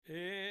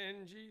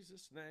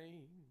Jesus'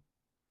 name.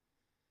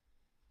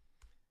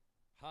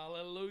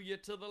 Hallelujah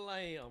to the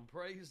Lamb.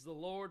 Praise the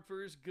Lord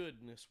for his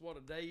goodness. What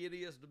a day it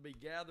is to be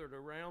gathered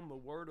around the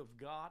Word of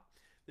God.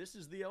 This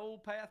is the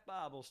Old Path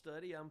Bible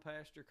Study. I'm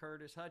Pastor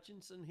Curtis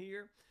Hutchinson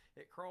here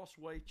at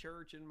Crossway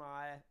Church in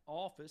my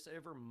office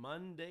every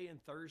Monday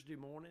and Thursday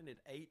morning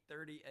at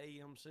 8:30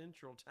 a.m.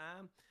 Central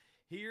Time,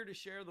 here to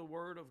share the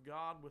Word of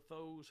God with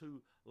those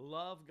who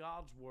love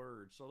God's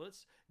Word. So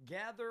let's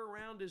gather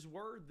around his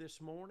Word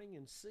this morning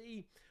and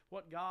see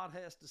what God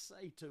has to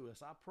say to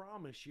us. I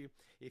promise you,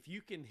 if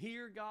you can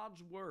hear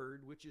God's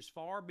Word, which is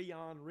far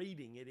beyond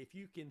reading it, if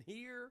you can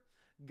hear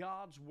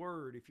God's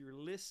Word, if you're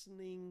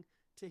listening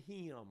to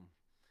him,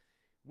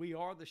 we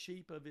are the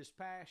sheep of his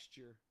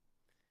pasture.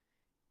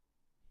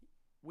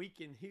 We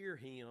can hear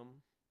him.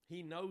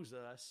 He knows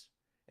us,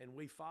 and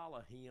we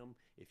follow him.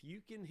 If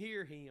you can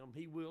hear him,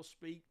 he will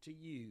speak to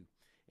you,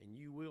 and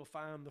you will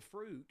find the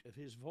fruit of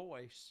his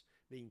voice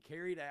being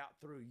carried out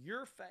through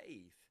your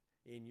faith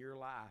in your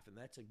life, and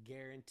that's a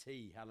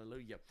guarantee.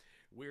 Hallelujah.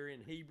 We're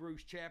in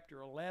Hebrews chapter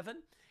 11.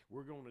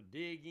 We're going to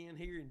dig in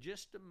here in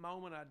just a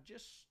moment. I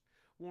just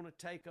want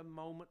to take a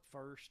moment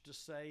first to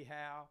say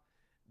how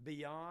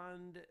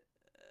beyond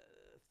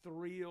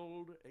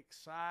thrilled,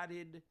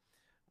 excited,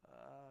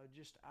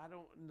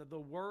 the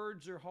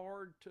words are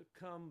hard to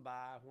come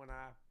by when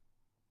I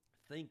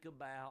think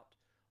about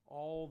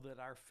all that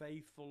our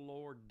faithful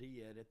Lord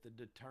did at the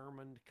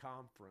Determined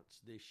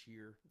Conference this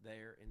year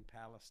there in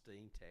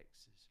Palestine,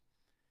 Texas.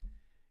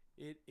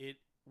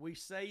 We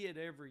say it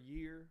every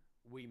year.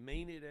 We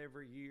mean it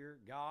every year.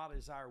 God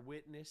is our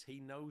witness. He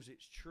knows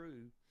it's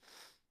true.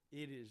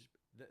 It is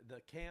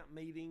the camp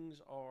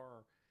meetings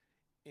are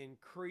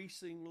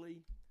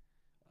increasingly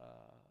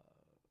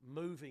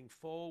moving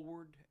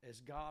forward as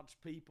God's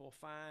people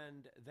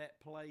find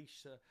that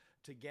place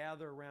to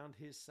gather around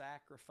his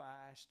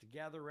sacrifice, to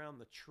gather around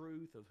the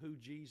truth of who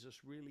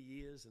Jesus really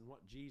is and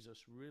what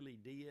Jesus really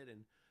did,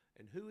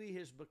 and who he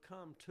has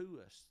become to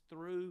us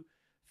through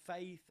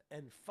faith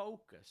and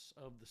focus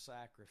of the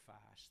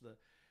sacrifice. The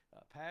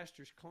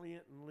Pastors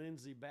Clint and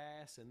Lindsay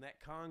Bass and that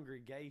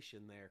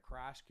congregation there,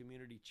 Christ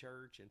Community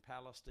Church in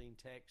Palestine,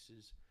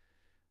 Texas,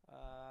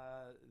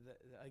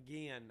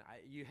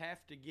 you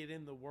have to get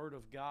in the Word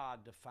of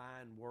God to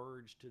find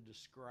words to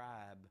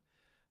describe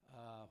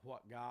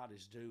what God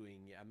is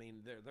doing. I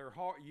mean, they're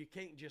hard. You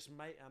can't just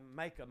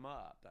make them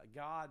up.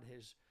 God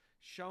has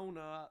shown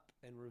up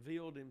and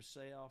revealed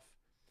himself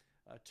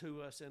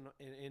to us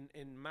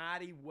in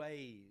mighty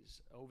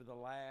ways over the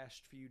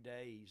last few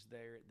days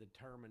there at the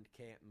Determined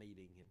Camp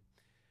meeting. And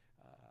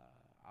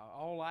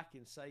all I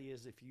can say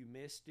is if you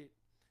missed it,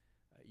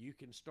 you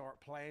can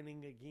start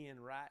planning again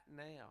right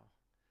now,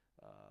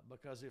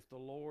 because if the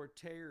Lord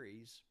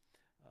tarries,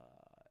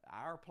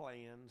 our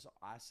plans,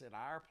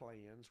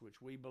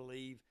 which we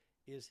believe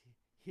is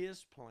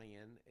his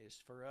plan, is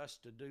for us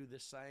to do the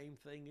same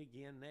thing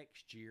again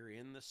next year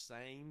in the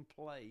same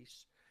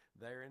place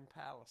there in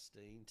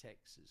Palestine,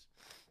 Texas.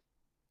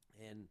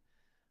 And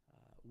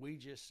we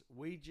just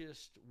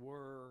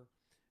were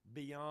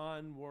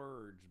beyond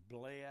words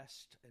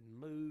blessed and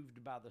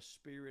moved by the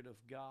Spirit of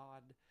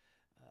God.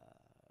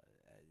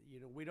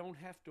 We don't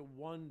have to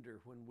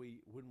wonder when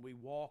we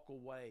walk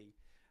away.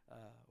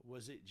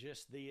 Was it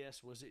just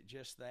this? Was it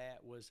just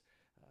that? Was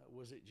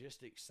it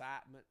just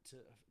excitement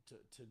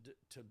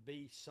to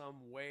be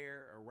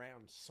somewhere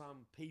around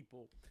some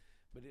people?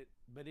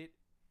 But it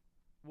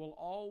will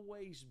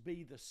always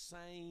be the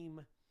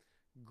same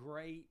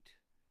great,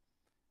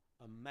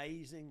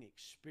 amazing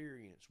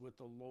experience with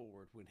the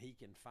Lord when he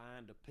can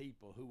find a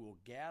people who will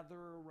gather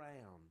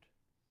around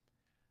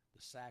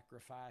the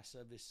sacrifice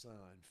of his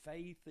Son.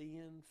 Faith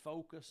in,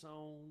 focus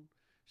on,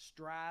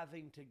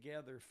 striving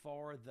together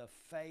for the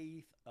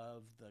faith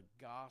of the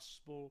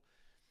gospel.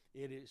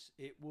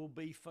 It will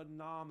be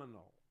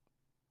phenomenal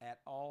at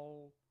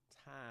all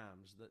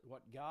times. That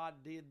what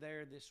God did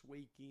there this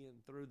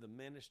weekend through the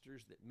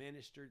ministers that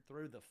ministered,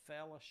 through the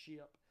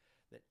fellowship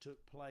that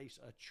took place,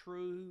 a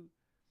true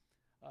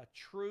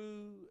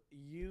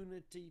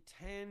unity,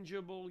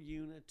 tangible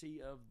unity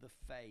of the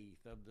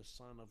faith of the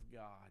Son of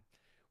God.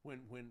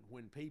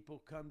 When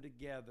people come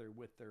together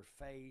with their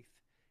faith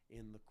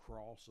in the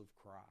cross of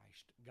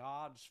Christ.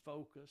 God's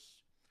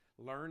focus,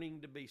 learning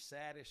to be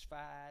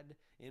satisfied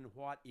in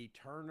what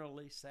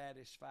eternally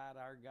satisfied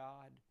our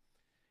God.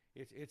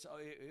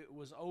 It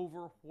was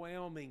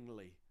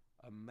overwhelmingly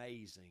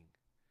amazing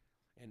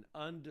and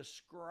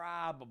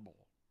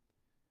undescribable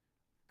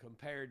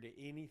compared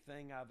to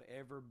anything I've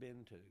ever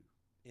been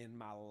to in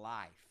my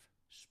life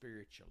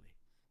spiritually.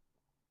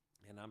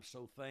 And I'm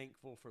so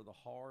thankful for the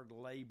hard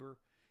labor.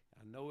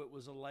 I know it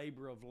was a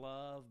labor of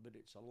love, but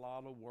it's a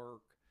lot of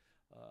work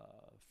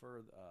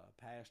for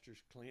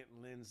Pastors Clint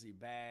and Lindsay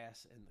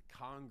Bass and the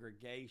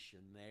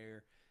congregation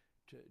there,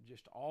 to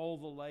just all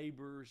the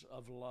labors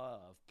of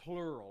love,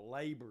 plural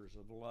labors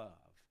of love,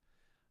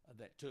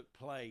 that took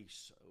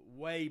place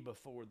way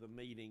before the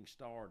meeting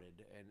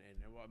started,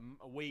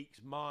 and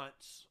weeks,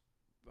 months,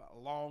 a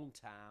long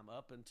time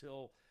up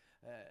until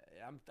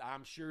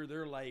I'm sure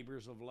their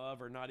labors of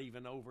love are not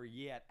even over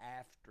yet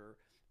after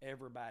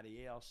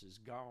everybody else is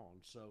gone.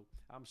 So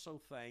I'm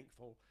so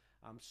thankful.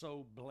 I'm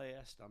so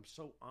blessed. I'm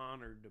so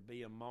honored to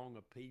be among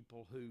a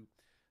people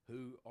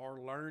who are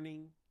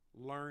learning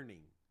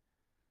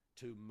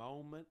to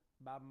moment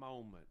by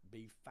moment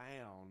be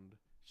found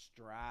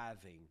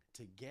striving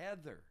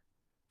together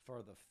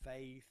for the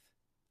faith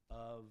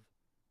of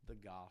the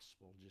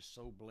gospel. Just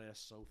so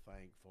blessed, so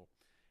thankful.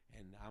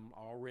 And I'm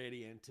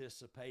already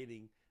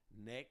anticipating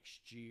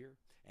next year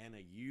and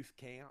a youth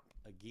camp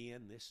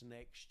again this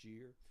next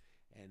year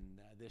and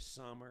this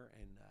summer,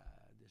 and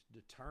this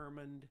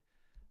determined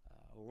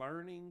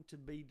learning to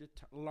be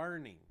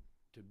determined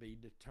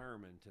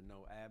to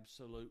know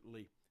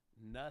absolutely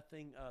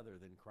nothing other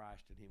than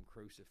Christ and Him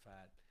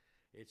crucified.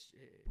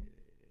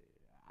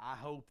 I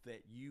hope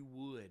that you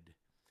would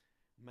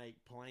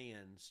make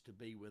plans to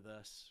be with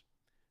us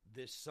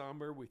this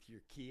summer with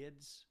your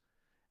kids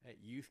at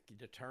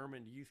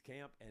determined youth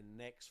camp, and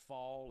next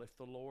fall, if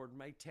the Lord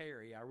may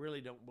tarry. I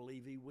really don't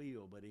believe He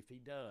will, but if He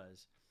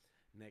does,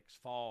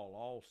 next fall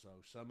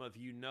also. Some of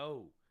you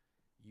know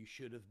you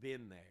should have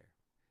been there,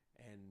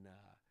 and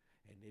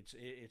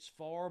it's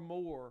far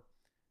more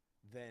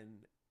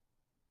than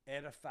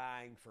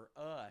edifying for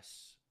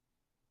us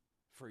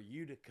for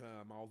you to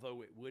come,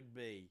 although it would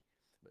be.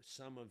 But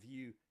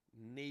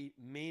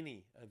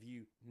many of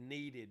you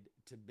needed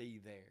to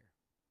be there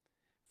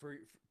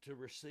to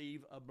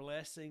receive a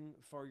blessing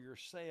for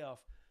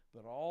yourself,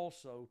 but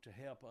also to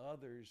help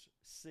others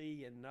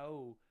see and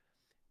know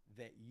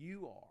that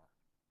you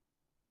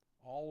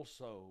are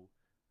also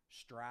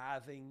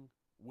striving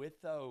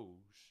with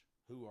those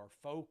who are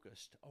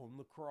focused on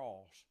the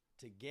cross,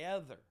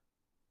 together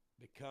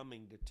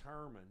becoming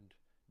determined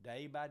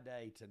day by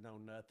day to know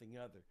nothing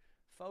other.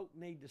 Folk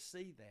need to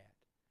see that.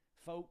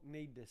 Folk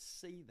need to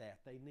see that.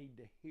 They need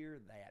to hear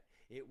that.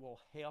 It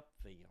will help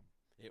them.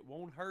 It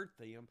won't hurt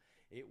them.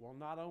 It will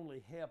not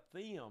only help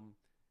them,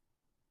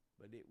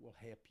 but it will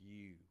help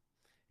you.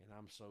 And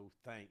I'm so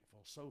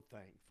thankful, so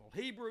thankful.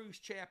 Hebrews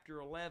chapter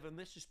 11,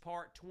 this is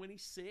part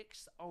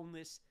 26 on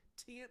this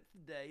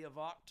 10th day of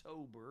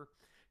October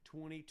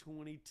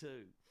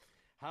 2022.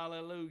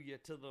 Hallelujah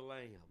to the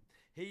Lamb.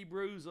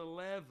 Hebrews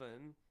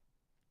 11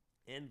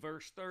 and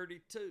verse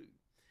 32.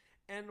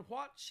 And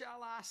what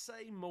shall I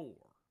say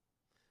more?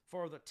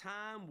 For the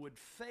time would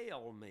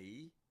fail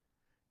me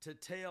to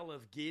tell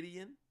of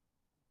Gideon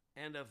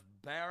and of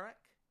Barak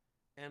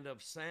and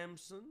of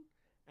Samson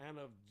and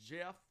of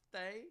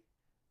Jephthah,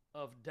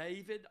 of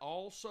David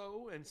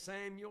also and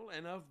Samuel,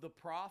 and of the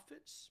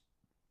prophets.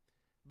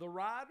 The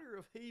writer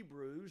of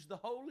Hebrews, the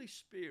Holy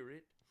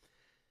Spirit,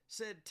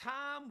 said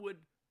time would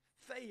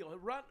fail,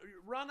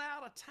 run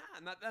out of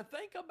time. Now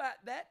think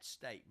about that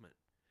statement.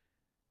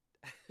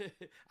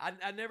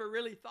 I never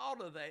really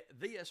thought of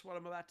what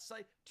I'm about to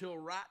say, till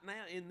right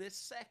now in this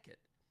second.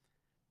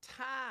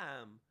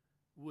 Time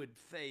would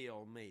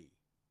fail me.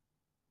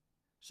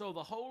 So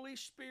the Holy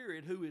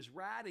Spirit who is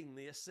writing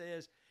this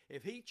says,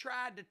 if he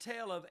tried to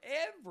tell of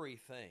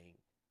everything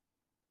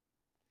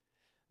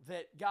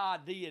that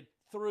God did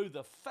through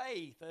the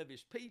faith of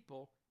His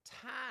people,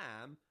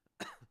 time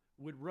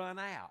would run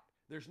out.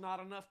 There's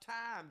not enough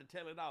time to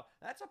tell it all.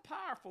 That's a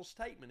powerful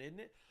statement, isn't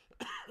it?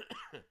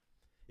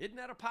 Isn't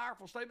that a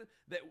powerful statement?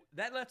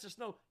 That lets us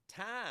know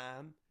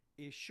time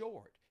is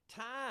short.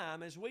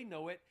 Time, as we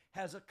know it,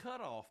 has a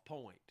cutoff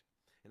point.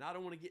 And I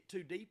don't want to get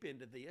too deep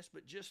into this,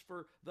 but just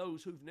for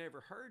those who've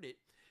never heard it,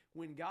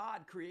 when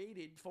God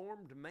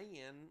formed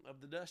man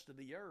of the dust of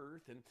the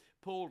earth and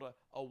pulled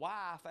a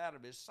wife out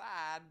of his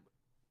side,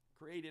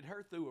 created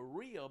her through a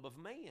rib of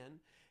man,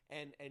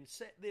 and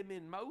set them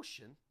in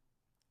motion,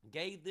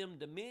 gave them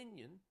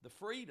dominion, the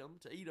freedom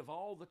to eat of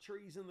all the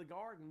trees in the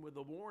garden with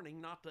a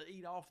warning not to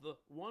eat off the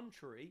one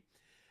tree.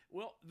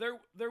 Well,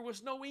 there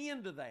was no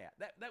end to that.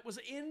 That was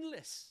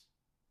endless.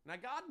 Now,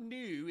 God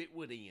knew it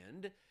would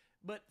end,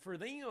 but for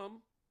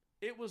them,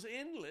 it was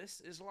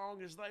endless as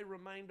long as they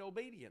remained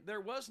obedient. There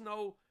was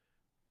no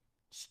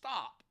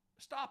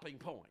stopping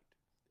point.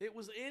 It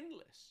was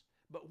endless.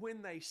 But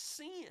when they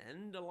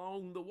sinned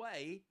along the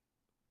way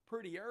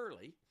pretty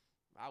early,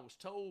 I was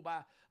told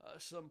by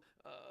some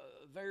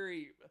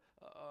very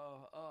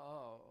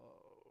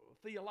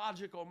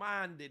theological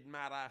minded,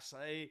 might I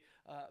say,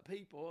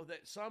 people,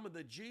 that some of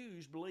the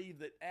Jews believe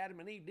that Adam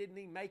and Eve didn't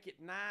even make it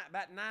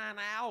about 9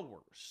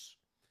 hours.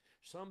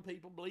 Some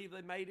people believe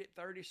they made it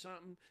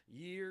 30-something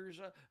years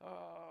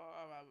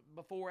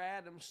before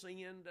Adam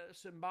sinned,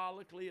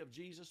 symbolically of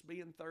Jesus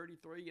being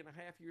 33 and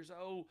a half years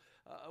old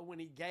when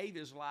he gave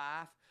his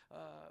life.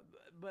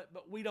 But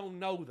we don't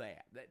know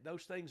that.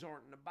 Those things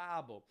aren't in the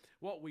Bible.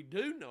 What we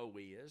do know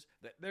is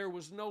that there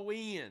was no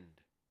end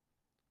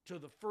to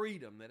the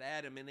freedom that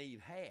Adam and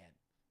Eve had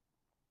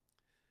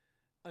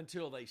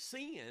until they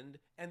sinned,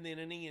 and then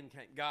an end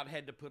came. God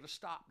had to put a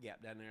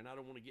stopgap down there, and I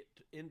don't want to get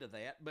into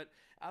that, but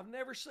I've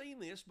never seen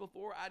this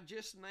before. I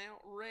just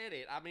now read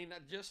it. I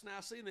just now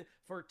seen it.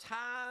 For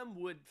time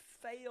would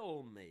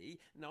fail me.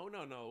 No.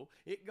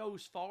 It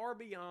goes far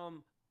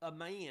beyond a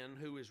man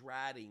who is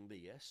writing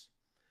this,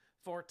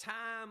 for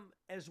time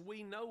as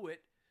we know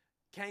it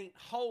can't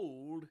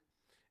hold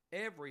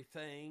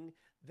everything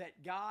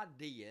that God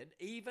did,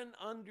 even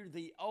under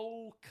the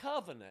old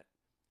covenant,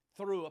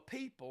 through a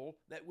people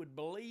that would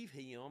believe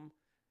him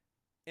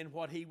and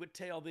what he would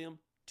tell them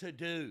to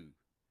do.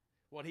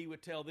 What he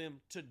would tell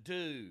them to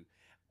do.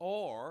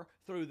 Or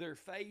through their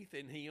faith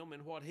in him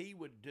and what he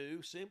would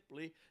do,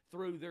 simply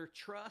through their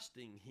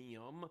trusting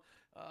him.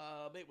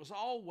 It was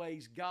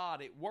always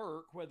God at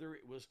work, whether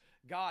it was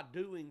God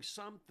doing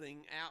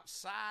something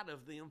outside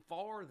of them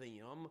for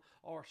them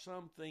or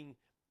something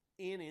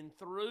in and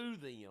through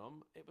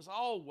them. It was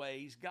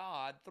always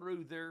God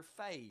through their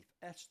faith.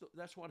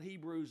 That's what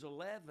Hebrews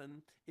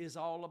 11 is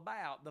all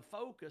about. The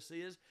focus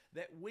is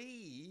that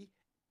we,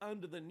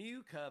 under the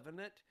new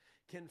covenant,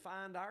 can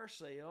find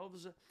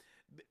ourselves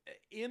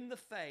in the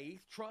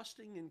faith,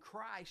 trusting in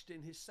Christ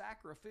and his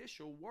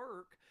sacrificial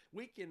work.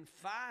 We can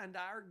find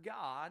our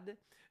God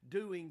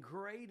doing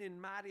great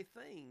and mighty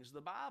things.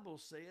 The Bible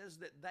says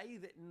that they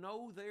that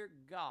know their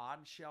God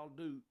shall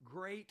do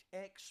great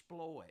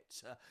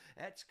exploits.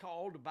 That's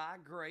called by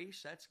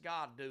grace. That's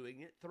God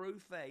doing it through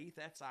faith.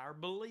 That's our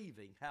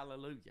believing.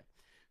 Hallelujah.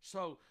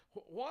 So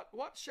what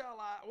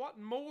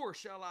more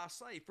shall I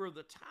say? For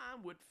the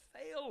time would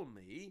fail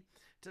me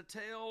to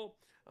tell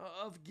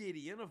of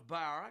Gideon, of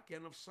Barak,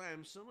 and of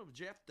Samson, of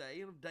Jephthah,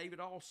 and of David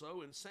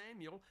also, and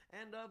Samuel,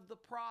 and of the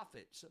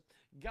prophets.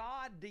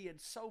 God did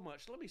so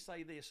much. Let me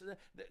say this,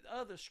 that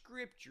other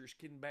scriptures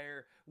can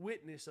bear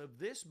witness of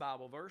this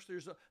Bible verse.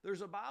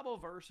 There's a Bible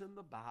verse in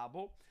the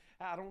Bible.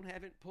 I don't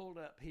have it pulled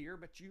up here,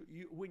 but you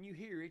when you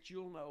hear it,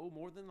 you'll know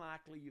more than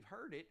likely you've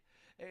heard it.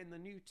 In the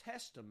New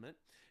Testament,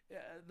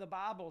 the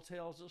Bible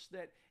tells us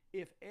that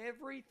if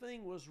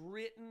everything was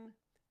written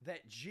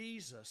that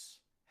Jesus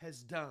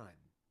has done,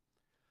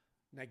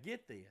 now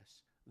get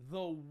this,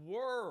 the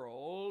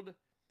world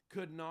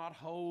could not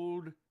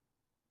hold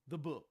the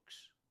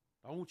books.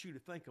 I want you to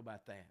think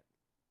about that.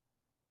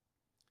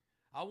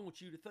 I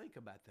want you to think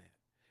about that.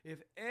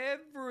 If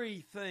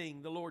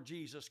everything the Lord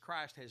Jesus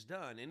Christ has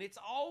done, and it's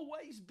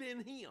always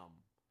been him,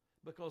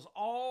 because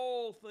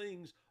all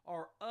things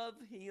are of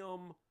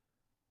him,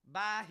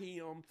 by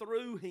him,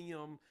 through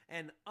him,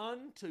 and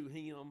unto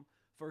him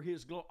for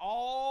his glory.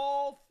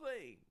 All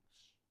things.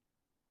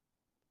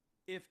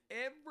 If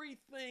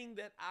everything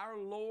that our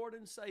Lord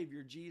and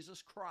Savior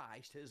Jesus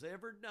Christ has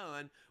ever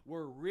done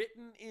were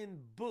written in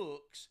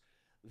books,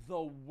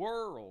 the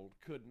world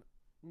couldn't.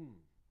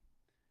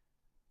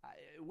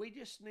 We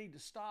just need to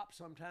stop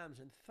sometimes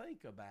and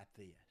think about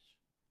this.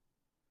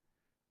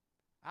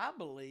 I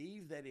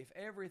believe that if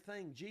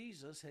everything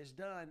Jesus has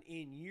done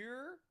in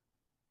your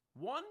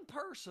one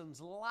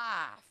person's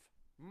life,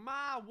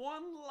 my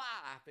one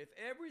life, if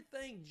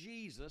everything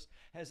Jesus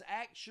has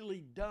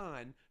actually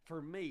done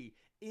for me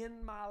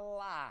in my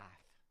life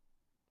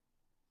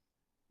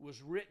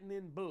was written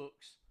in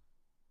books,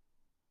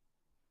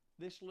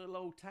 this little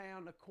old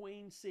town of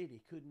Queen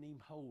City couldn't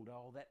even hold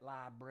all that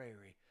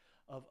library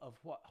of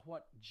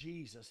what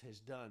Jesus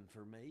has done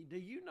for me. Do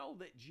you know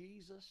that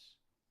Jesus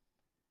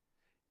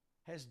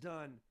has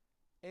done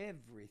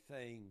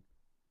everything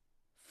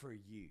for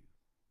you?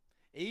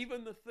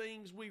 Even the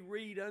things we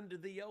read under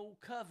the old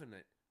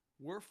covenant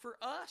were for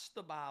us,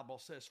 the Bible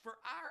says, for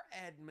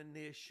our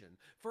admonition,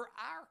 for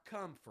our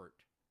comfort,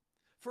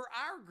 for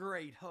our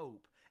great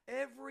hope.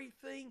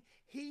 Everything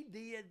he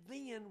did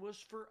then was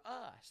for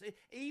us.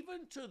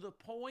 Even to the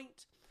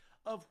point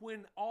of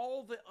when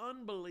all the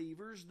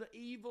unbelievers, the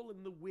evil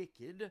and the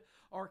wicked,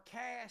 are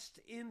cast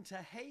into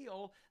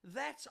hell,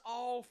 that's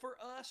all for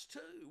us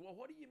too. Well,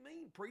 what do you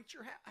mean,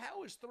 preacher?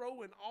 How is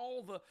throwing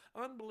all the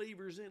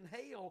unbelievers in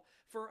hell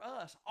for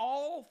us?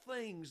 All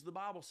things, the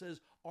Bible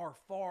says, are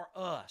for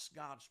us,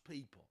 God's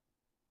people.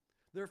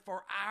 They're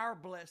for our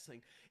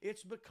blessing.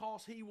 It's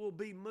because he will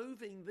be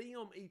moving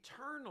them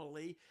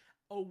eternally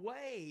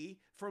away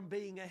from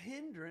being a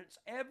hindrance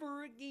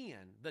ever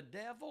again. The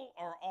devil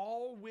or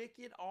all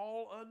wicked,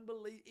 all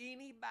unbelief,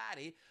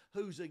 anybody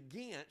who's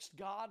against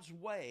God's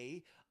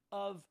way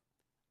of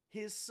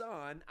his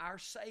Son, our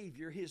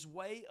Savior, his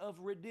way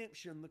of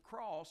redemption, the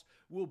cross,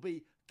 will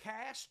be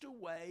cast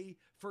away,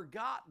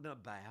 forgotten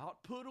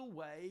about, put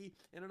away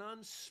in an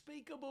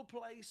unspeakable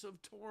place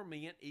of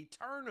torment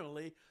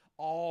eternally,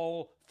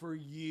 all for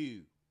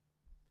you.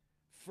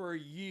 For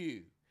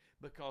you.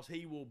 Because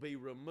he will be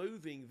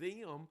removing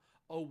them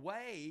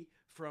away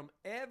from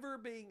ever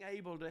being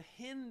able to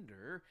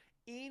hinder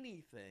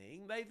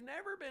anything. They've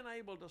never been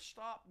able to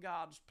stop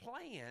God's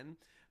plan,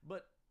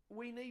 but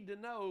we need to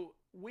know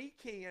we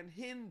can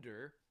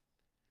hinder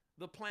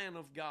the plan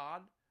of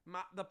God.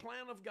 The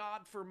plan of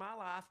God for my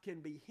life can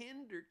be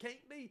hindered,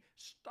 can't be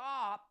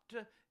stopped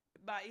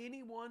by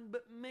anyone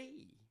but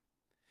me.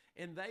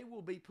 And they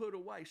will be put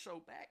away.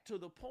 So back to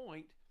the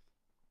point,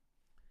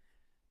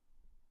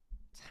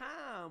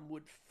 time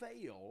would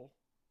fail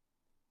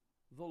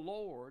the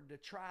Lord to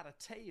try to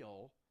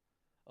tell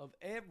of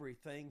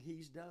everything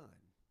he's done.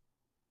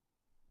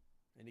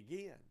 And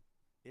again,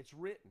 it's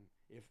written.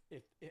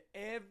 If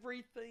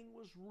everything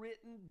was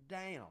written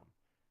down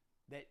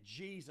that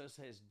Jesus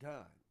has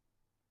done,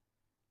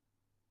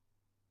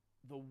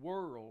 the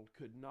world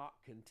could not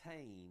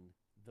contain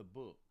the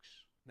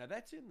books. Now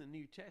that's in the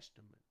New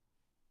Testament.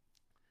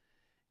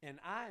 And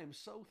I am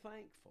so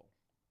thankful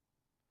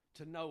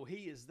to know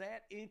He is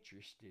that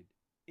interested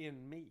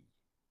in me,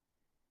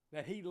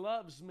 that He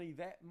loves me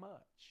that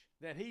much,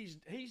 that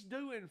He's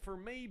doing for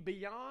me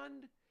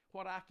beyond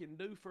what I can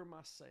do for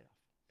myself.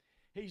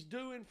 He's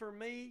doing for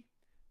me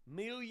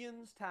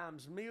millions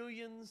times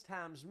millions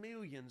times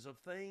millions of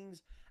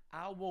things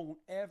I won't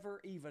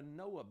ever even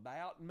know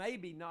about,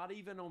 maybe not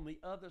even on the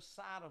other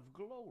side of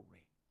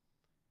glory.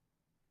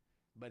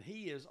 But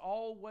He is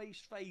always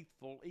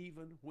faithful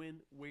even when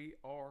we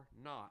are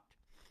not.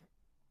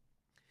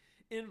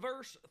 In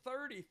verse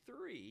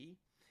 33,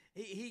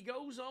 he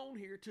goes on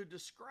here to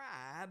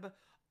describe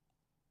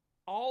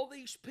all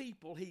these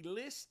people He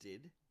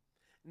listed,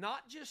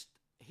 not just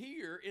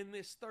here in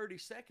this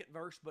 32nd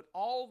verse, but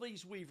all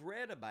these we've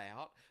read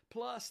about,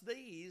 plus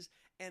these,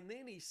 and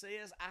then He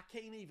says, I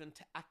can't even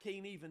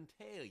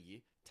tell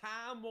you,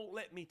 time won't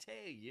let me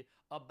tell you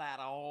about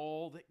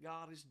all that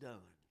God has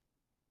done.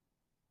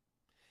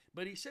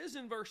 But He says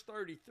in verse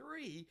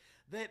 33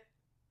 that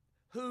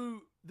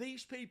who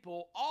these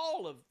people,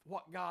 all of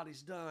what God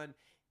has done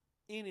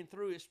in and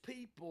through His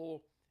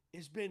people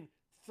has been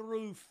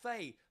through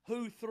faith,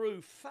 who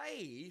through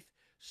faith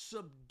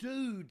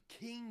subdued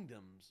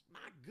kingdoms.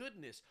 My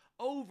goodness,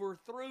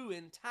 overthrew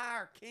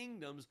entire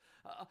kingdoms.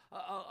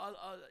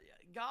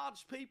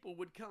 God's people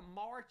would come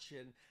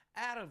marching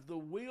out of the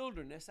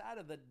wilderness, out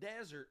of the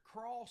desert,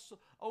 cross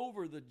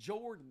over the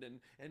Jordan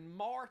and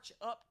march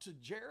up to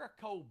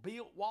Jericho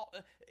built wall.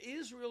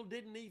 Israel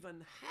didn't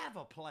even have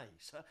a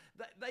place.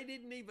 They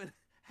didn't even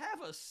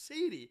have a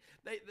city.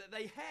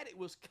 They had, it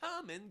was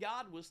coming.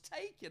 God was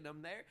taking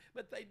them there,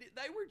 but they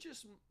were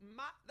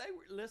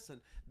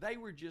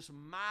just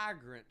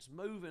migrants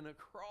moving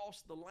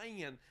across the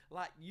land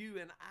like you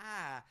and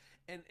I.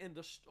 And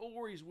the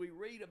stories we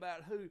read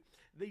about who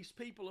these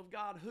people of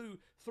God who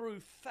through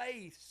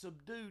faith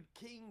subdued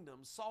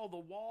kingdoms, saw the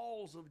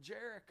walls of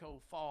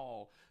Jericho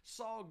fall,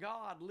 saw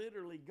God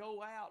literally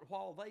go out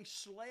while they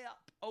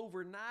slept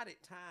overnight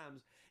at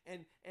times,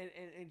 and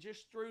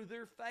just through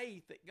their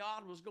faith that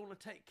God was going to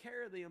take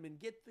care of them and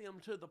get them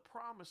to the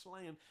promised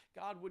land,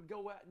 God would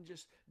go out and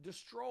just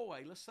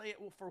destroy. Let's say it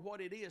for what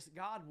it is.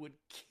 God would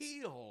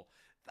kill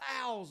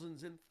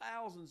thousands and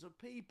thousands of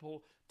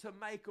people to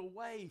make a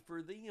way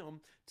for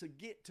them to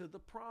get to the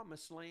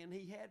promised land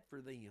He had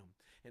for them.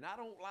 And I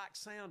don't like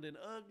sounding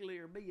ugly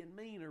or being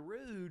mean or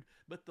rude,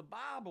 but the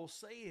Bible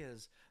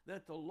says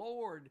that the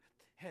Lord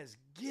has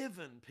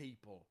given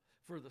people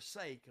for the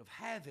sake of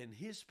having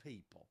His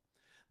people.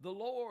 The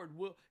Lord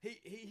will,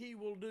 He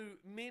will do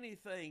many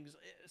things.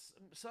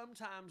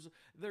 Sometimes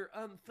they're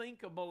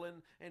unthinkable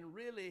and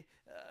really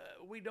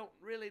we don't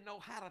really know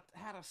how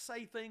to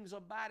say things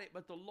about it,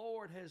 but the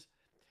Lord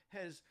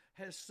has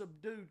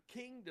subdued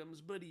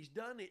kingdoms, but He's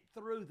done it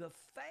through the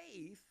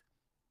faith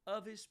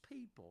of His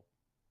people.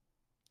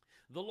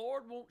 The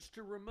Lord wants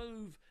to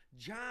remove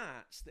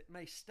giants that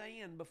may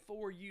stand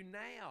before you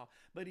now,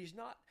 but He's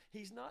not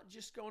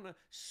just going to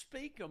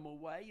speak them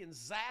away and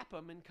zap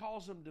them and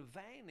cause them to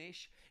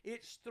vanish.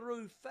 It's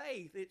through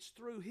faith. It's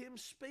through Him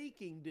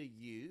speaking to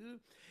you,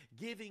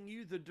 giving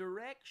you the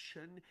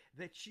direction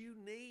that you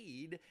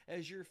need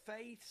as your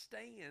faith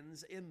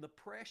stands in the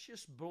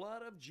precious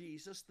blood of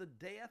Jesus, the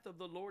death of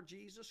the Lord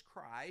Jesus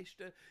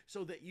Christ,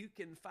 so that you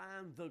can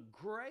find the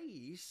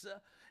grace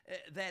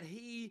that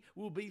He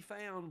will be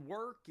found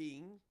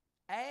working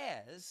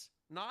as,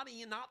 not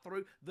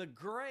through, the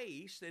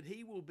grace that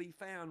He will be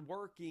found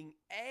working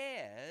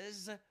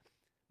as,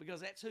 because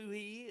that's who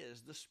He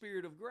is, the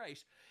Spirit of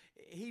grace.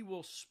 He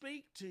will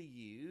speak to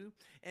you,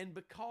 and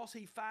because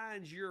He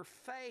finds your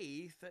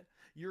faith,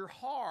 your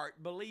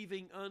heart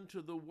believing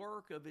unto the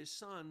work of His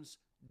Son's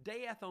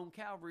death on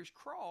Calvary's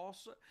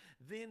cross,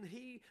 then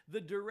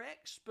the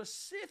direct,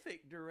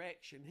 specific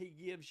direction He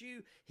gives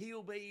you,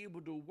 He'll be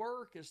able to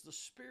work as the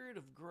Spirit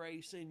of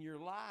grace in your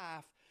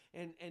life,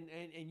 and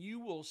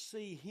you will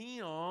see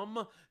Him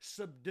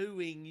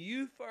subduing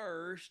you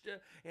first,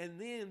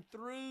 and then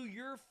through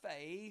your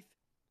faith,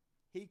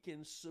 He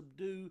can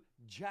subdue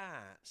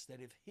giants that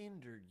have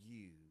hindered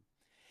you.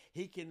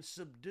 He can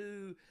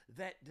subdue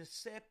that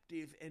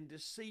deceptive and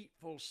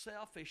deceitful,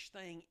 selfish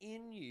thing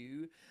in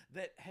you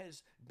that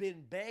has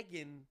been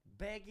begging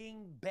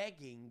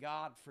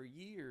God for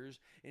years,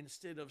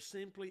 instead of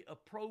simply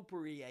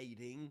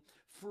appropriating.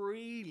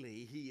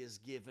 Freely He has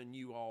given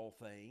you all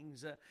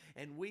things.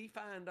 And we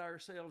find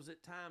ourselves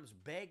at times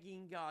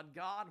begging God,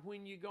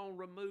 when you going to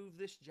remove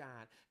this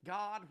giant?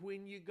 God,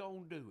 when you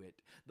going to do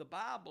it? The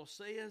Bible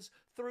says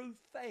through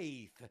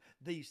faith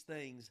these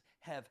things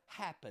have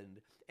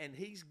happened, and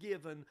He's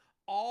given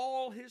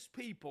all his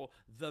people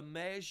the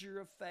measure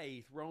of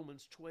faith,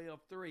 Romans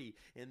 12:3.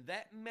 And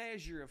that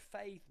measure of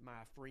faith,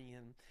 my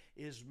friend,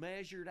 is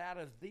measured out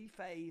of the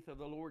faith of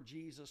the Lord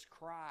Jesus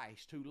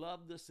Christ, who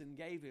loved us and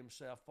gave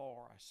himself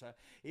for us.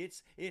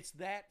 It's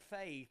that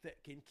faith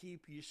that can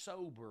keep you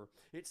sober.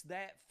 It's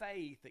that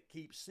faith that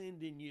keeps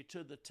sending you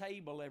to the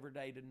table every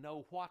day to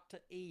know what to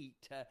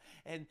eat,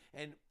 and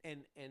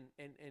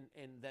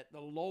that the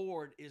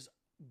Lord is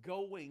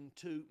going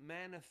to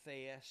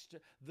manifest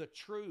the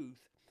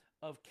truth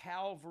of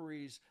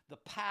Calvary's, the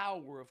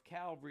power of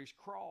Calvary's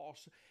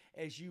cross,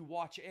 as you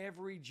watch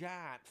every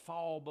giant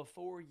fall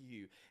before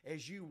you,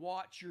 as you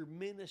watch your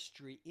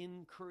ministry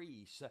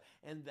increase,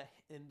 and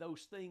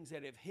those things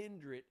that have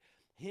hindered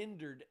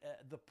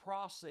the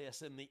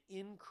process and the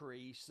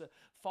increase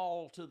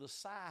fall to the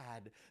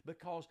side,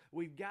 because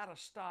we've got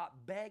to stop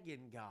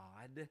begging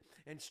God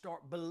and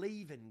start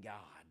believing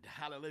God.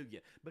 Hallelujah.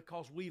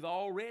 Because we've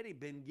already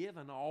been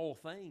given all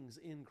things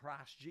in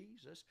Christ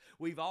Jesus.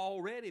 We've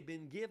already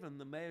been given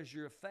the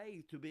measure of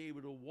faith to be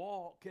able to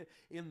walk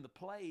in the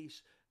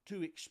place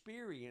to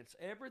experience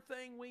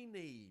everything we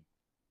need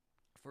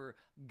for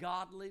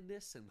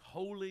godliness and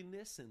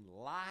holiness and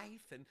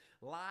life. And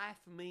life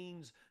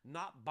means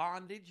not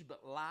bondage,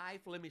 but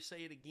life. Let me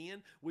say it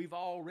again. We've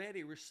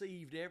already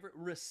received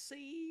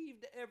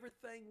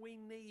everything we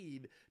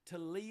need to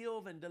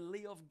live, and to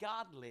live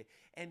godly.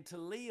 And to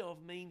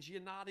live means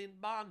you're not in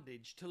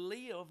bondage. To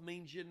live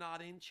means you're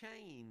not in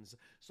chains.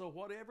 So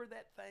whatever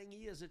that thing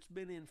is that's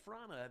been in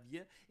front of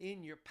you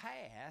in your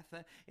path,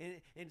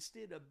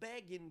 instead of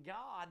begging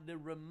God to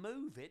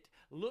remove it,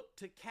 look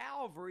to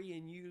Calvary,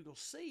 and you'll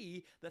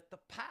see that the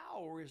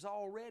power has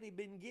already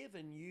been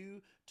given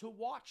you to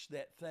watch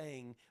that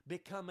thing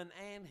become an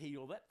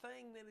anthill. That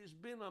thing that has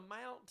been a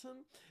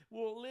mountain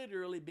will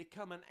literally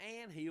become an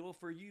anthill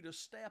for you to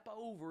step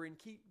over and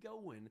keep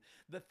going.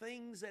 The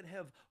things that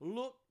have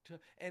looked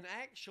and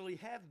actually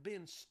have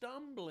been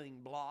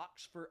stumbling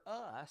blocks for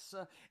us,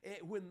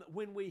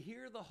 when we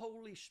hear the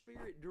Holy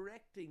Spirit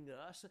directing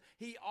us,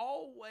 He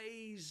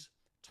always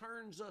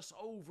turns us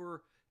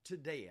over to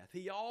death.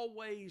 He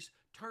always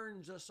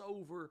turns us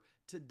over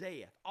to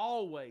death.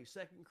 Always.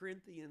 2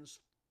 Corinthians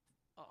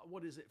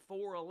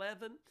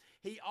 4:11.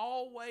 He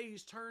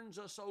always turns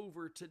us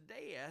over to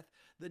death,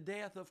 the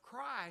death of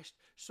Christ,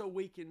 so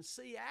we can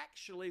see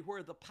actually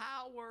where the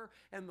power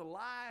and the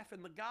life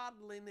and the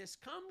godliness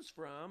comes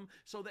from,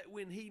 so that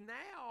when He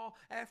now,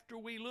 after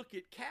we look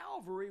at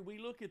Calvary, we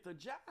look at the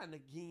giant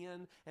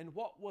again, and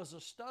what was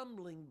a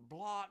stumbling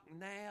block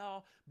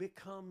now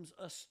becomes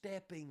a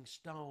stepping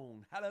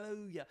stone.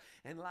 Hallelujah.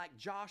 And like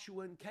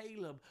Joshua and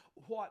Caleb,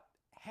 what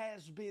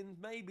has been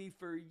maybe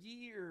for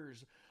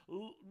years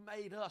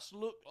made us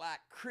look like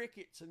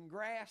crickets and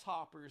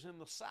grasshoppers in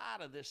the side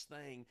of this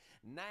thing,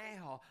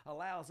 now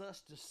allows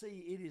us to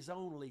see it is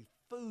only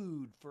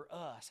food for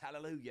us.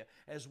 Hallelujah.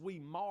 As we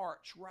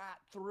march right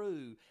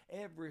through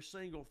every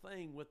single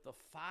thing with the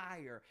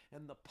fire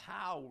and the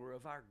power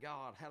of our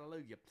God.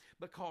 Hallelujah.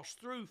 Because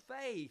through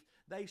faith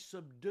they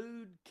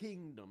subdued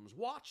kingdoms.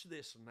 Watch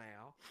this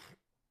now.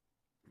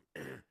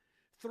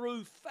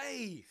 Through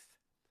faith.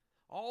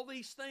 All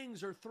these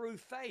things are through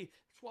faith.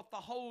 It's what the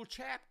whole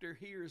chapter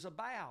here is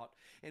about.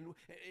 And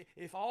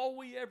if all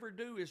we ever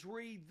do is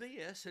read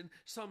this in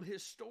some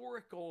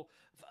historical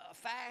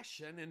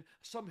fashion and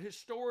some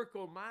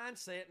historical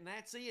mindset, and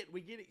that's it,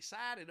 we get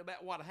excited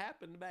about what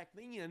happened back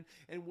then,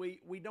 and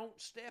we don't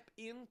step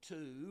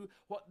into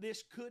what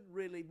this could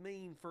really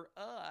mean for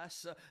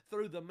us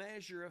through the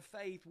measure of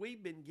faith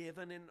we've been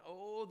given, and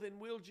then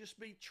we'll just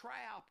be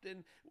trapped.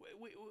 And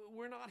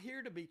we're not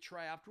here to be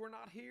trapped. We're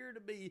not here to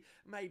be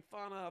made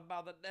fun of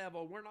by the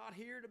devil. We're not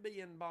here to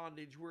be in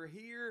bondage. We're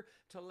here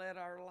to let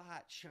our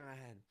light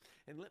shine.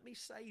 And let me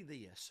say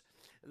this.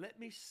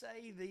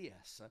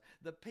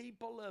 The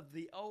people of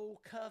the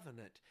old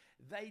covenant,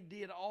 they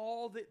did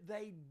all that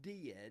they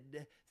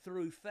did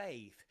through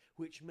faith,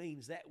 which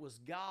means that was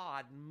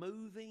God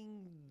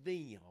moving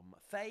them.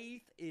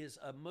 Faith is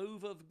a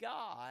move of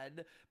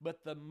God,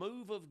 but the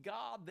move of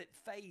God that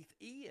faith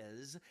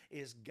is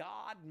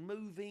God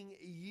moving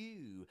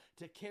you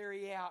to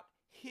carry out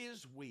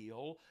His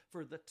will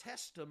for the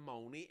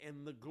testimony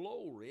and the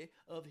glory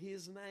of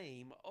His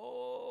name.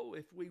 Oh,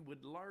 if we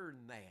would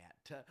learn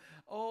that.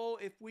 Oh,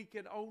 if we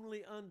could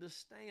only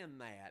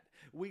understand that.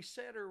 We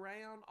sit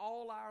around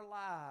all our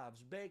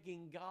lives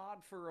begging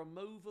God for a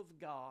move of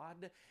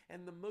God,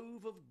 and the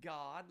move of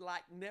God,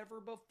 like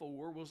never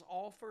before, was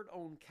offered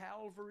on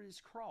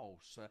Calvary's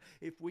cross.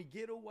 If we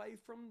get away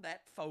from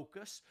that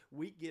focus,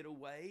 we get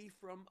away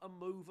from a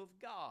move of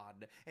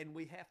God, and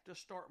we have to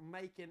start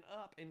making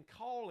up and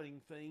calling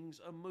things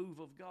a move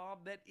of God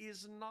that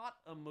is not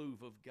a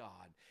move of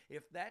God.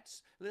 If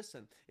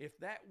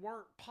that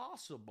weren't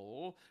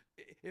possible,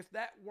 if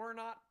that were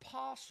not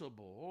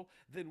possible,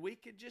 then we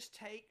could just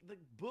take the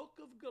book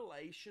of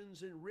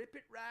Galatians and rip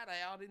it right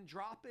out and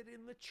drop it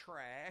in the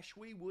trash.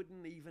 We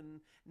wouldn't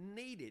even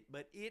need it.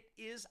 But it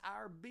is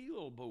our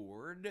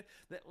billboard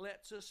that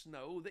lets us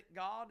know that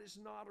God is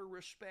not a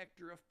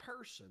respecter of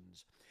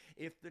persons.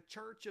 If the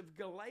church of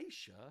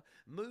Galatia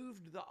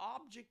moved the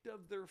object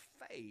of their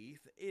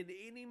faith in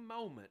any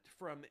moment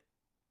from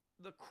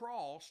the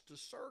cross to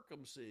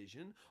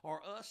circumcision,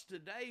 or us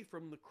today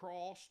from the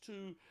cross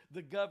to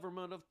the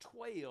government of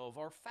 12,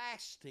 or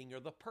fasting, or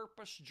the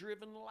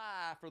purpose-driven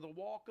life, or the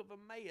walk of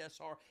Emmaus,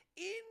 or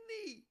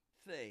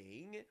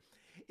anything,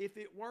 if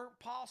it weren't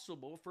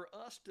possible for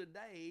us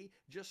today,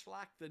 just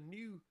like the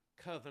New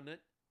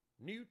Covenant,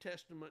 New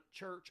Testament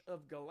church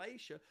of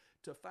Galatia,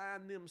 to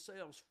find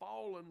themselves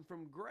fallen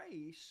from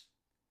grace,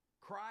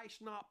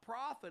 Christ not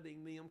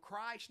profiting them,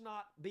 Christ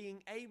not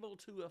being able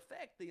to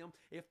affect them,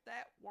 if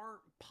that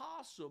weren't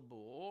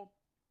possible,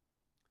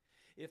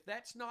 if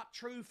that's not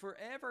true for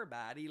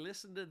everybody,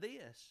 listen to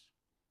this.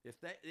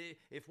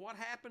 If what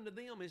happened to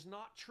them is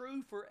not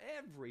true for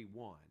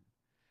everyone,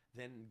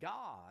 then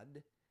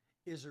God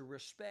is a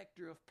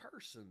respecter of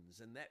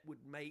persons, and that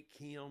would make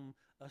him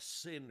a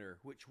sinner,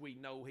 which we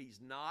know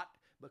he's not,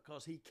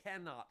 because he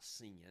cannot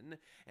sin.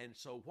 And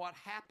so what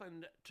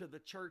happened to the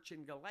church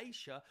in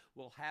Galatia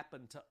will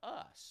happen to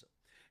us.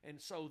 And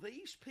so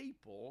these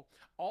people,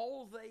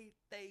 all they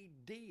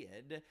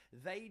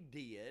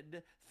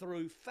did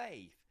through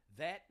faith.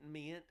 That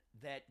meant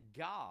that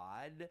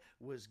God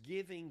was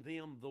giving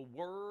them the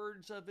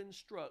words of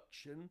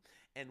instruction,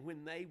 and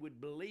when they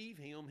would believe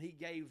him, he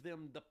gave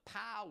them the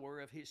power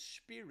of his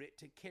Spirit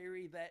to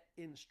carry that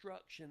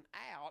instruction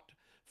out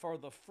for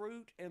the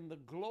fruit and the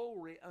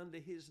glory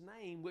unto his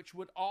name, which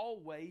would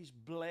always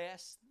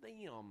bless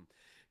them.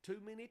 Too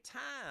many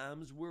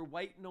times we're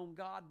waiting on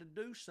God to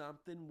do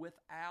something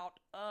without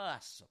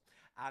us.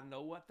 I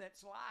know what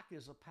that's like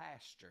as a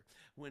pastor.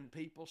 When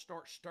people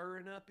start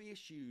stirring up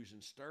issues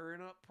and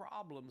stirring up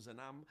problems, and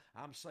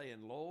I'm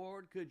saying,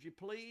 Lord, could you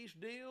please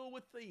deal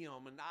with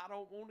them? And I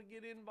don't want to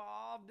get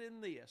involved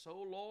in this.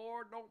 Oh,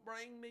 Lord, don't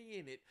bring me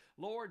in it.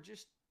 Lord,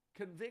 just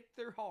convict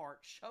their heart.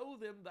 Show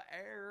them the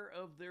error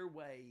of their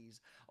ways.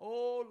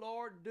 Oh,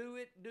 Lord, do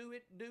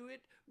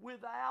it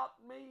without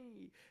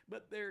me.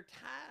 But there are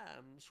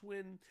times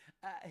when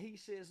he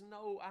says,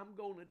 no, I'm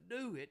going to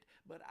do it,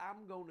 but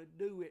I'm going to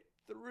do it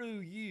through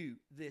you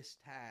this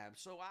time.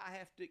 So I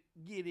have to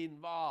get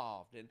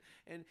involved.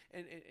 And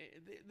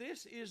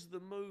this is the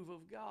move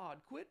of God.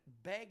 Quit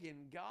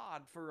begging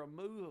God for a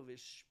move of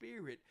his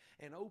Spirit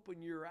and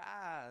open your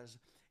eyes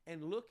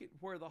and look at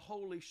where the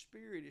Holy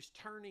Spirit is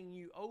turning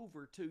you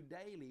over to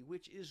daily,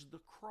 which is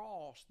the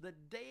cross, the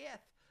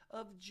death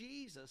of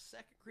Jesus. 2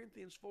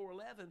 Corinthians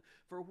 4:11,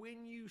 for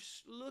when you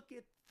look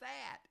at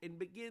that and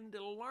begin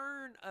to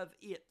learn of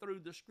it through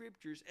the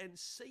Scriptures and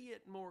see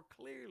it more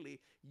clearly,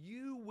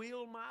 you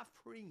will, my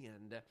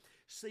friend,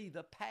 see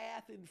the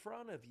path in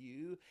front of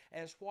you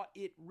as what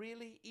it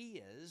really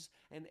is,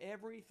 and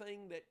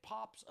everything that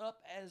pops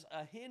up as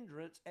a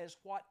hindrance as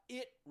what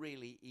it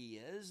really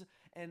is,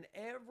 and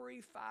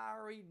every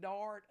fiery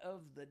dart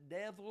of the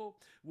devil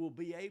will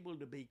be able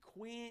to be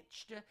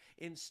quenched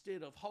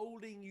instead of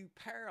holding you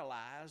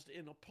paralyzed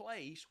in a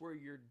place where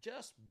you're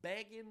just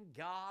begging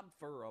God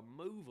for a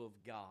move of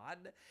God.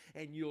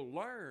 And you'll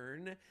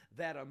learn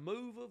that a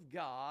move of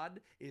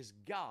God is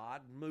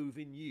God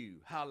moving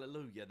you.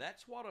 Hallelujah.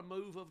 That's what a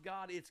move of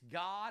God is. It's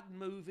God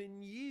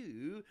moving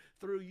you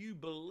through you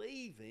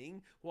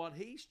believing what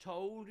he's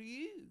told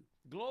you.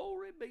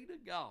 Glory be to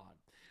God.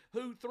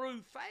 Who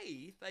through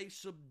faith they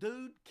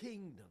subdued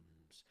kingdoms.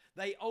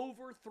 They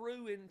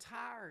overthrew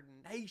entire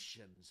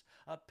nations,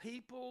 a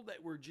people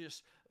that were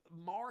just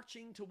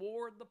marching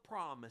toward the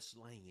promised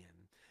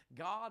land.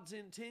 God's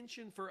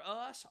intention for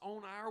us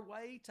on our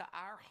way to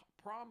our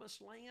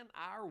promised land,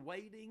 our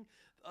waiting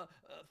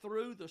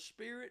through the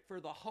Spirit for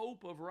the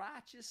hope of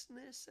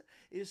righteousness,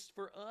 is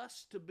for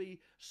us to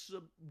be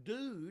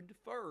subdued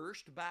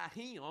first by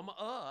him,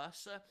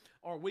 us,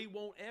 or we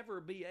won't ever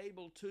be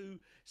able to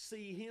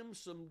see him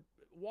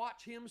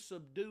watch him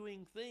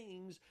subduing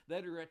things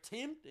that are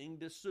attempting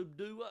to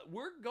subdue us.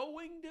 We're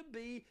going to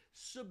be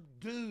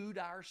subdued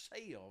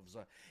ourselves.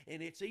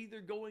 And it's either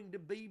going to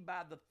be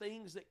by the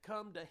things that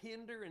come to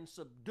hinder and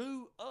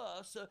subdue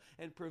us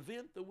and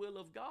prevent the will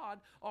of God,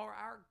 or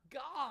our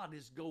God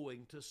is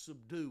going to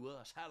subdue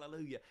us,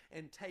 hallelujah,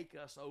 and take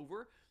us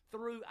over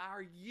through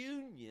our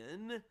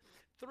union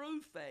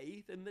through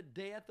faith in the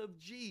death of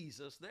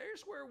Jesus.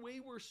 There's where we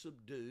were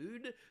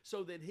subdued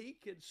so that he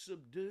could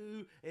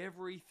subdue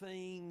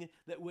everything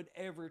that would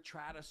ever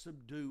try to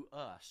subdue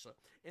us.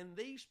 And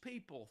these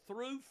people,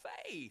 through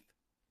faith,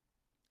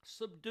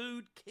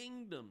 subdued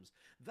kingdoms.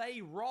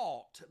 They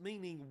wrought,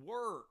 meaning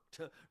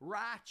worked,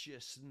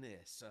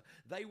 righteousness.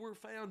 They were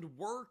found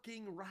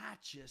working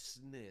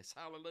righteousness.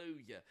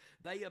 Hallelujah.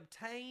 They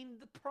obtained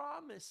the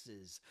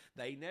promises.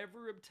 They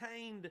never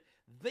obtained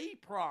the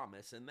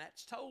promise, and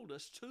that's told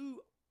us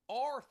 2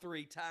 or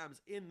 3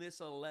 times in this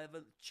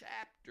 11th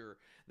chapter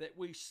that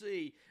we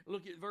see.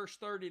 Look at verse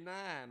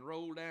 39,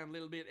 roll down a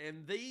little bit.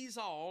 And these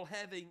all,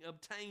 having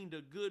obtained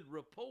a good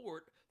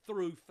report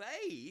through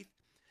faith,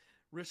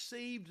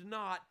 received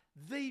not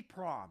the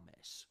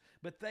promise,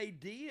 but they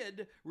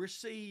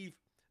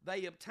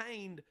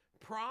obtained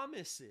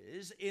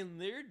promises in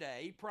their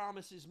day,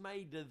 promises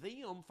made to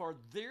them for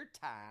their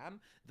time.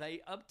 They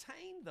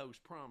obtained those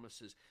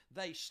promises.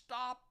 They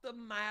stopped the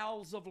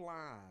mouths of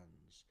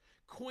lions,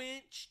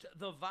 quenched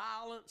the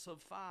violence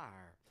of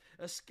fire,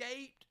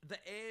 escaped the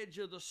edge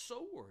of the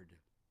sword,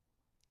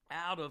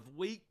 out of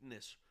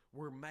weakness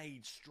were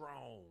made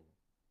strong,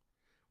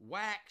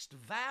 waxed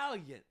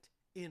valiant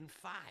in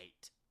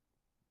fight,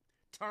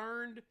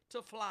 turned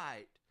to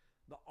flight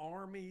the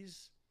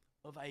armies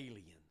of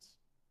aliens.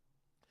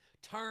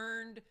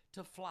 Turned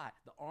to flight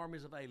the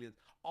armies of aliens.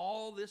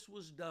 All this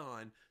was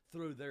done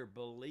through their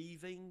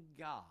believing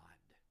God.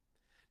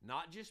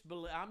 Not just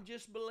I'm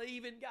just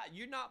believing God.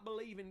 You're not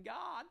believing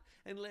God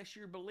unless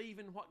you're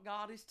believing what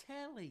God is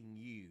telling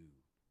you.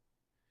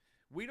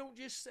 We don't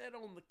just sit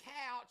on the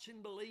couch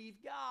and believe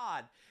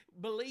God.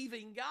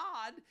 Believing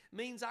God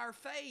means our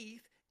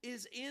faith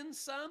is in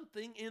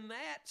something, in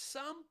that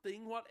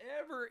something,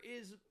 whatever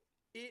it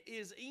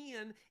is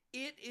in,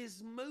 it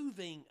is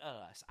moving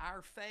us.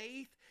 Our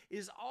faith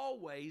is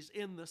always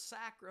in the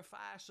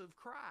sacrifice of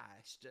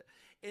Christ.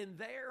 And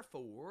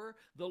therefore,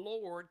 the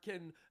Lord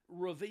can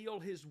reveal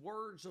His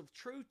words of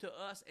truth to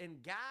us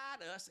and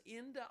guide us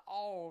into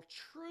all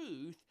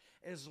truth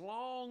as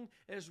long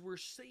as we're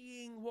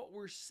seeing what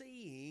we're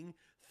seeing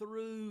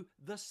through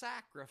the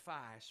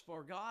sacrifice.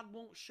 For God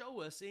won't show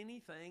us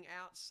anything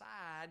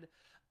outside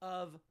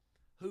of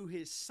who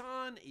His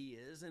Son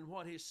is and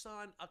what His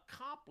Son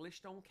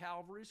accomplished on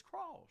Calvary's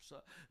cross.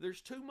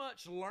 There's too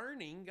much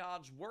learning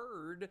God's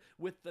Word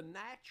with the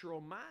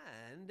natural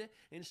mind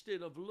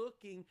instead of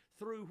looking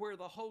through where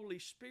the Holy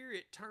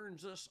Spirit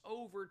turns us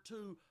over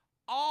to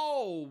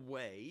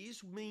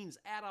always, means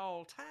at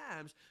all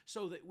times,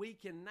 so that we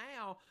can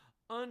now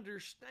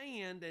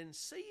understand and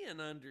see and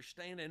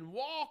understand and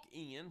walk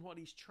in what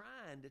He's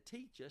trying to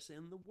teach us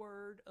in the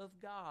Word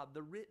of God,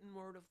 the written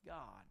Word of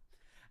God.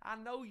 I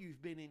know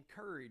you've been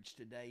encouraged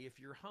today if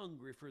you're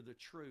hungry for the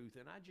truth,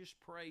 and I just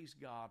praise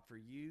God for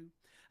you.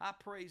 I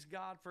praise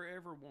God for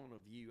every one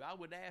of you. I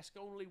would ask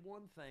only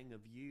one thing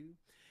of you.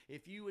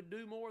 If you would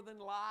do more than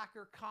like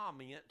or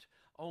comment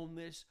on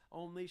this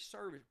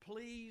service,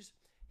 please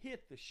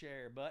hit the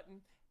share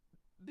button.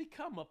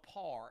 Become a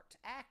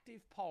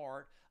active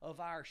part of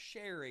our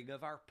sharing,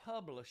 of our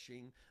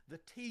publishing the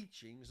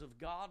teachings of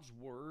God's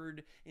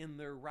Word in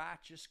their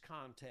righteous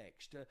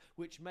context,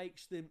 which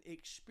makes them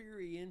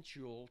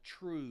experiential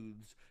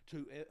truths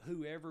to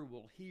whoever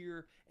will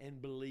hear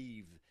and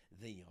believe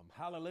them.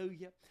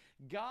 Hallelujah.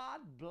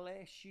 God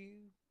bless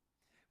you.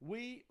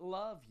 We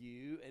love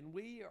you, and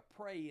we are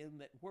praying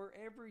that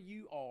wherever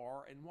you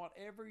are and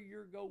whatever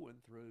you're going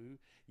through,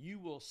 you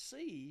will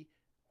see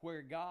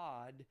where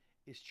God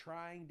is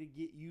trying to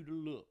get you to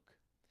look,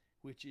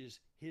 which is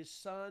His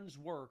Son's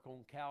work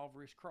on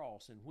Calvary's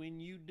cross. And when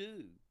you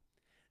do,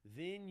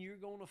 then you're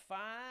going to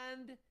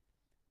find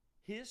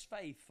His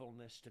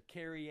faithfulness to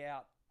carry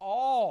out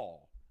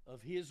all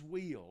of His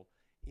will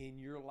in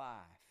your life.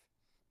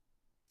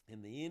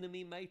 And the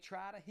enemy may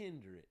try to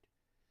hinder it,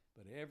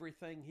 but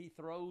everything he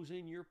throws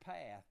in your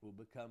path will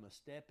become a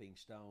stepping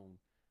stone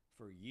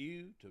for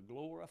you to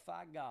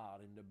glorify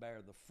God and to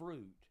bear the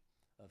fruit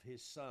of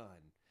His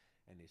Son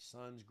and His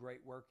Son's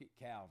great work at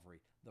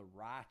Calvary, the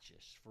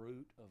righteous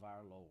fruit of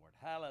our Lord.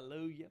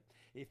 Hallelujah.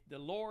 If the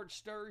Lord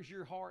stirs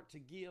your heart to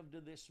give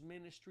to this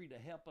ministry to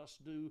help us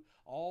do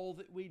all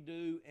that we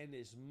do and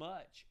as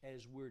much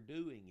as we're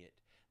doing it,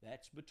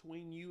 that's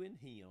between you and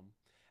Him.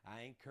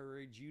 I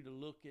encourage you to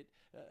look at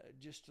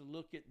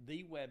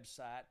the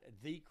website,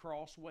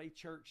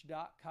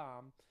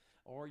 thecrosswaychurch.com,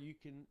 or you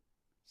can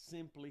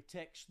simply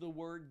text the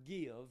word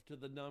give to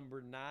the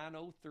number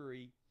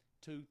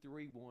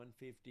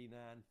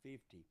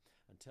 903-231-5950.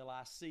 Until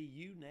I see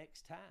you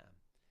next time,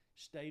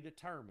 stay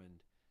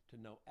determined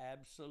to know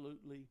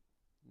absolutely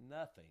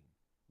nothing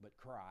but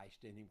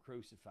Christ and Him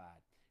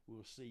crucified.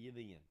 We'll see you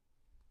then.